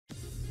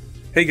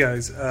Hey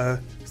guys,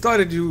 thought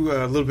I'd do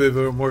a little bit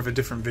more of a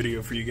different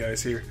video for you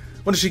guys here.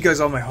 I want to show you guys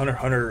all my Hunter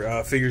x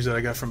Hunter figures that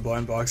I got from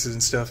blind boxes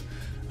and stuff.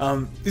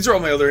 These are all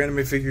my other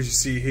anime figures you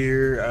see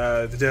here.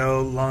 The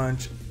Dell,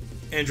 Launch,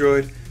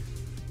 Android,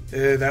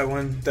 that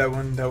one.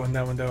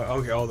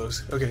 Okay, all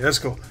those. Okay, that's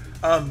cool.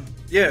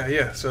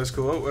 Yeah, so that's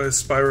cool. Oh,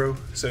 Spyro,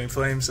 Setting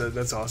Flames,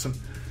 that's awesome.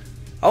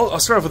 I'll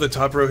start off with the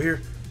top row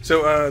here.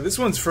 So this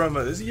one's from,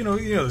 you know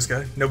this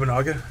guy,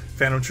 Nobunaga,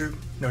 Phantom Troop,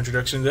 no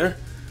introduction there.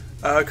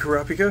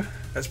 Kurapika,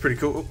 that's pretty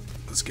cool.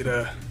 Let's get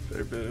a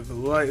bit of a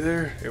light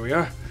there. Here we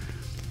are.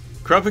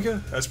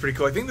 Kurapika, that's pretty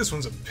cool. I think this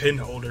one's a pin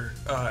holder,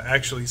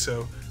 actually,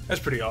 so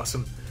that's pretty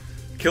awesome.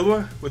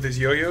 Killua with his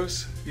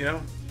yo-yos,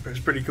 that's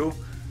pretty cool.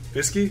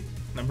 Bisky,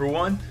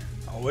 #1,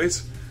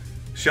 always.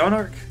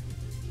 Shaunark,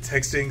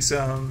 texting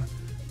some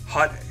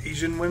hot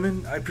Asian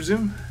women, I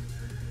presume.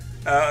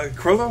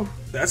 Chrollo,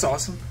 that's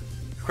awesome.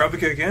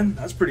 Kurapika again,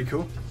 that's pretty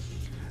cool.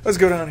 Let's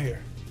go down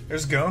here.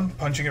 There's Gon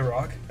punching a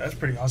rock. That's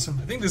pretty awesome.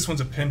 I think this one's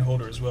a pin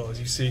holder as well, as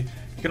you see.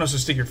 You can also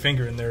stick your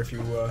finger in there if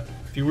you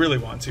really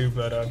want to,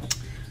 but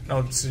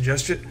I'll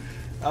suggest it.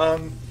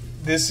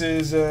 This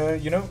is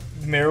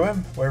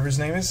Meruem, whatever his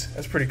name is.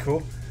 That's pretty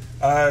cool.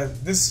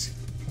 This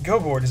Go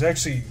board is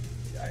actually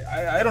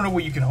I don't know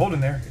what you can hold in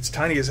there. It's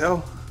tiny as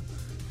hell.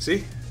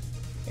 See?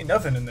 Ain't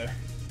nothing in there.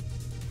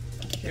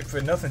 Can't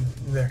fit nothing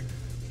in there.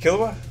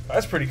 Killua,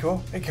 that's pretty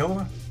cool. Hey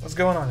Killua, what's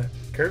going on there?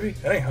 Kirby,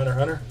 that ain't Hunter x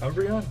Hunter.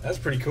 Umbreon, that's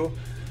pretty cool.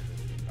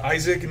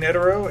 Isaac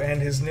Netero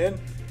and his Nin.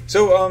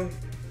 So,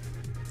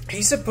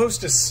 he's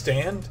supposed to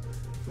stand,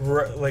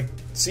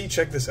 see,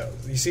 check this out.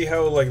 You see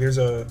how, there's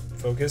a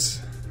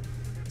focus?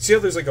 See how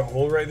there's, a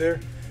hole right there?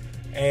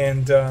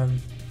 And,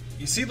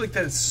 you see,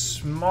 that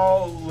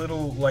small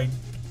little,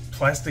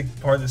 plastic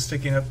part that's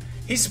sticking up?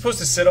 He's supposed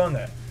to sit on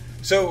that.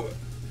 So,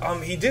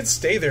 he did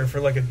stay there for,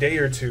 a day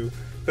or two,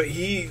 but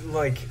he,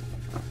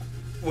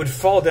 would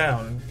fall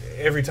down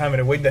every time and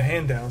it weighed the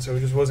hand down, so it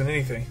just wasn't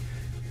anything.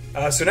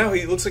 So now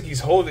he looks like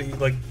he's holding,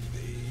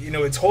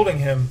 it's holding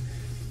him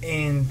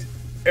and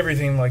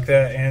everything like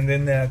that, and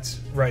then that's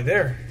right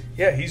there.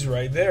 Yeah, he's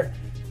right there.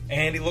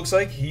 And it looks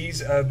like he's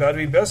about to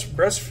be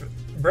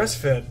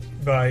breastfed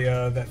by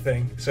that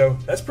thing. So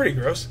that's pretty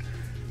gross.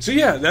 So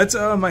yeah, that's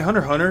my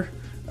Hunter x Hunter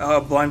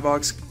blind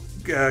box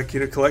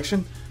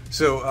collection.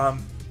 So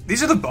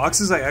these are the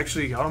boxes I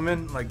actually got them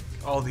in,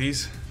 all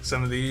these.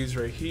 Some of these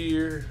right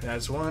here,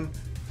 that's one,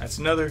 that's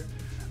another.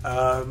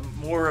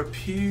 More up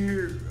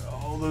here,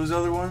 all those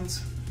other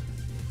ones.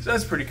 So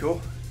that's pretty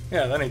cool.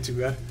 Yeah, that ain't too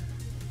bad.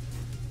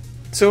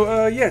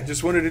 So yeah,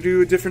 just wanted to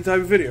do a different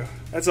type of video.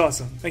 That's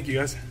awesome. Thank you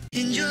guys.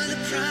 Enjoy the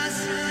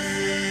process.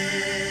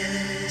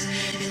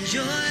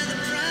 Enjoy the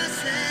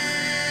process.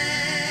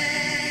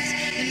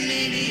 It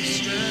may be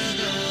strong.